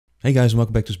Hey guys, and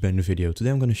welcome back to this brand new video.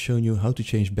 Today I'm going to show you how to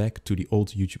change back to the old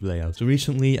YouTube layout. So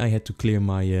recently I had to clear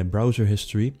my browser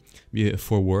history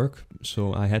for work.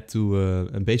 So I had to,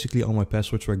 basically all my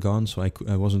passwords were gone, so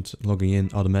I wasn't logging in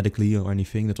automatically or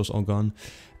anything, that was all gone.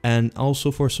 And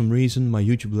also for some reason my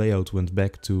YouTube layout went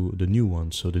back to the new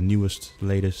one, so the newest,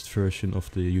 latest version of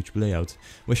the YouTube layout,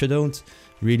 which I don't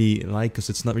really like because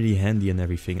it's not really handy and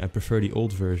everything. I prefer the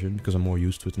old version because I'm more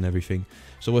used to it and everything.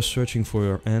 So I was searching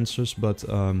for answers, but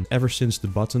ever since the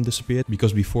button disappeared,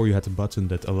 because before you had a button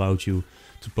that allowed you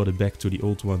to put it back to the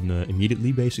old one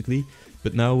immediately basically,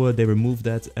 but now they removed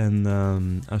that, and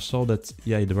I saw that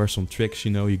there were some tricks.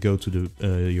 You know, you go to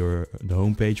the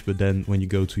home page, but then when you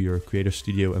go to your Creator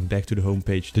Studio and back to the home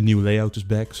page, the new layout is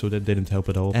back, so that didn't help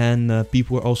at all. And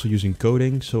people were also using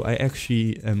coding, so I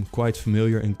actually am quite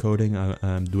familiar in coding.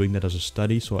 I'm doing that as a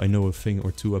study, so I know a thing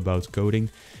or two about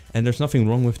coding, and there's nothing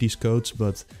wrong with these codes,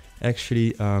 but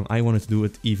actually I wanted to do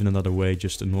it even another way,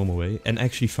 just a normal way, and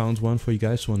actually found one for you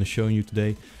guys. So I want to show you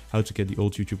today how to get the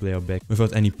old YouTube layout back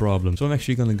without any problem. So I'm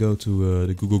actually going to go to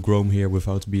the Google Chrome here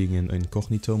without being in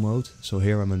incognito mode. So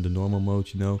here I'm in the normal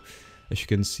mode, you know, as you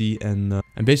can see. And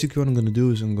basically what I'm going to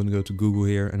do is I'm going to go to Google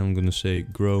here and I'm going to say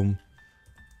Chrome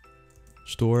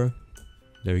Store.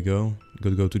 There we go. I'm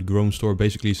going to go to the Chrome Store.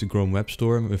 Basically it's a Chrome web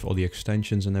store with all the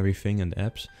extensions and everything and the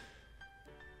apps.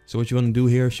 So what you want to do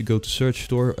here is you go to Search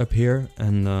Store up here,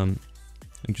 and I'm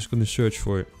just going to search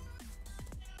for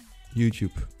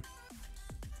YouTube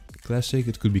Classic.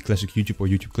 It could be Classic YouTube or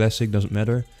YouTube Classic, doesn't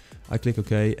matter. I click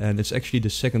OK, and it's actually the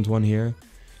second one here.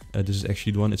 This is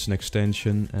actually the one, it's an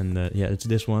extension, and yeah, it's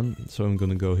this one. So I'm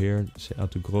going to go here, say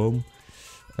out to Chrome.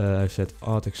 I've said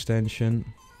Add Extension.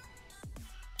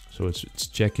 So it's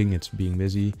checking, it's being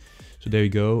busy. So there you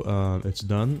go, it's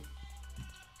done.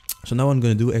 So now what I'm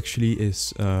going to do actually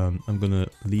is I'm going to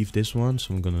leave this one.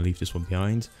 So I'm going to leave this one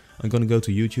behind. I'm going to go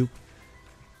to YouTube.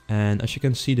 And as you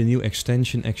can see, the new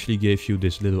extension actually gave you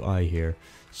this little eye here.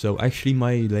 So actually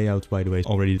my layout, by the way, is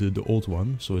already the old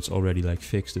one. So it's already like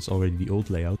fixed. It's already the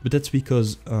old layout. But that's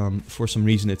because for some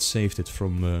reason it saved it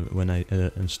from when I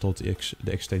installed the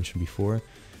extension before.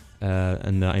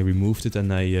 And I removed it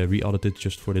and I re-audited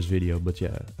just for this video, but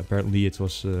yeah, apparently it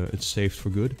was it's saved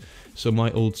for good. So my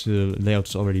old layout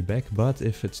is already back, but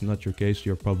if it's not your case,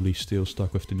 you're probably still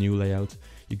stuck with the new layout.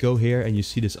 You go here and you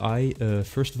see this eye.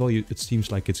 First of all, it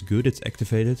seems like it's good, it's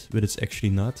activated, but it's actually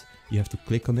not. You have to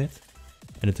click on it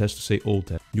and it has to say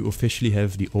old. You officially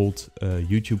have the old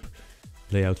YouTube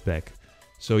layout back.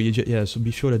 So so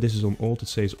be sure that this is on old, it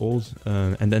says old,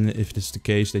 and then if this is the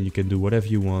case, then you can do whatever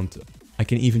you want. I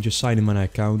can even just sign in my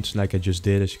account like I just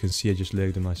did. As you can see, I just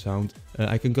logged in my sound.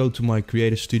 I can go to my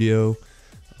Creator Studio.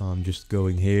 Just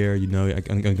going here, you know,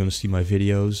 I'm going to see my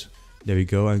videos. There we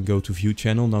go, I go to View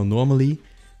Channel. Now normally,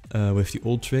 with the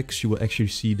old tricks, you will actually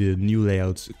see the new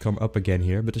layout come up again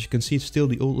here. But as you can see, it's still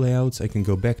the old layout. I can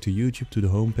go back to YouTube, to the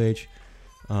home page.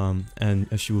 And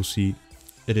as you will see,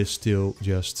 it is still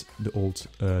just the old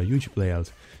YouTube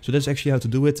layout. So that's actually how to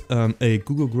do it. A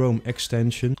Google Chrome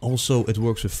extension. Also, it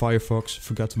works with Firefox.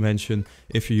 Forgot to mention,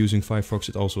 if you're using Firefox,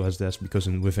 it also has that, because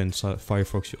within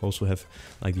Firefox you also have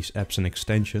like these apps and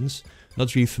extensions.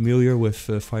 Not really familiar with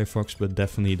Firefox, but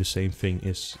definitely the same thing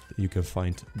is you can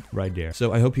find right there.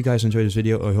 So I hope you guys enjoyed this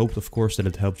video. I hope, of course, that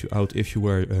it helped you out if you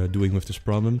were doing with this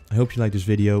problem. I hope you liked this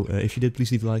video. If you did,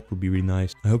 please leave a like, would be really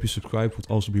nice. I hope you subscribe,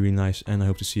 would also be really nice, and I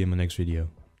hope to see you in my next video.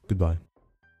 Goodbye.